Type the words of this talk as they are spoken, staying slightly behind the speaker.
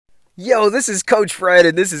Yo, this is Coach Fred,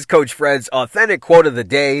 and this is Coach Fred's authentic quote of the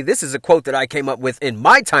day. This is a quote that I came up with in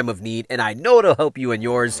my time of need, and I know it'll help you in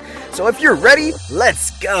yours. So if you're ready, let's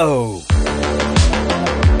go.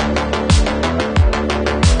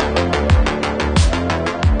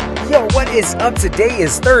 Yo, what is up? Today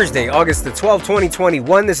is Thursday, August the 12th,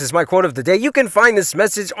 2021. This is my quote of the day. You can find this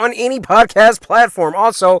message on any podcast platform.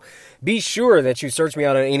 Also, be sure that you search me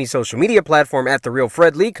out on any social media platform at The Real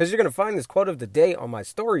Fred Lee, because you're going to find this quote of the day on my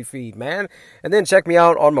story feed, man. And then check me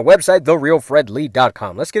out on my website,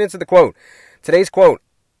 TheRealFredLee.com. Let's get into the quote. Today's quote,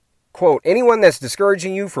 anyone that's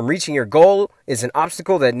discouraging you from reaching your goal is an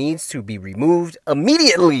obstacle that needs to be removed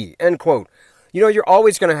immediately, end quote. You know, you're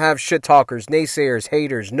always going to have shit talkers, naysayers,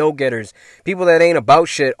 haters, no-getters, people that ain't about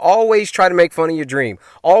shit, always try to make fun of your dream,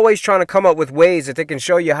 always trying to come up with ways that they can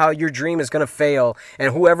show you how your dream is going to fail,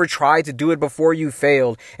 and whoever tried to do it before you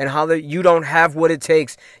failed, and how you don't have what it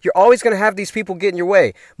takes. You're always going to have these people get in your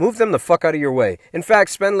way. Move them the fuck out of your way. In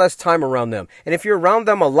fact, spend less time around them. And if you're around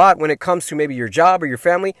them a lot when it comes to maybe your job or your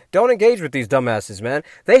family, don't engage with these dumbasses, man.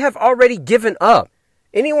 They have already given up.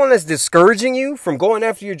 Anyone that's discouraging you from going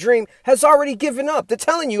after your dream has already given up. They're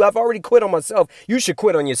telling you, I've already quit on myself. You should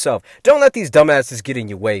quit on yourself. Don't let these dumbasses get in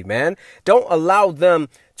your way, man. Don't allow them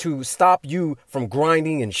to stop you from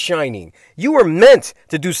grinding and shining. You were meant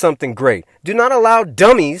to do something great. Do not allow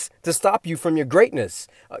dummies to stop you from your greatness.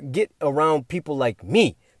 Get around people like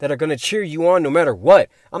me that are going to cheer you on no matter what.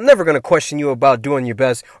 I'm never going to question you about doing your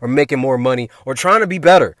best or making more money or trying to be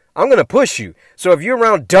better. I'm going to push you. So if you're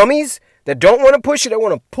around dummies that don't want to push you, that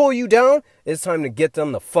want to pull you down, it's time to get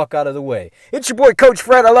them the fuck out of the way. It's your boy, Coach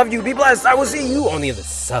Fred. I love you. Be blessed. I will see you on the other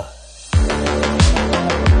side.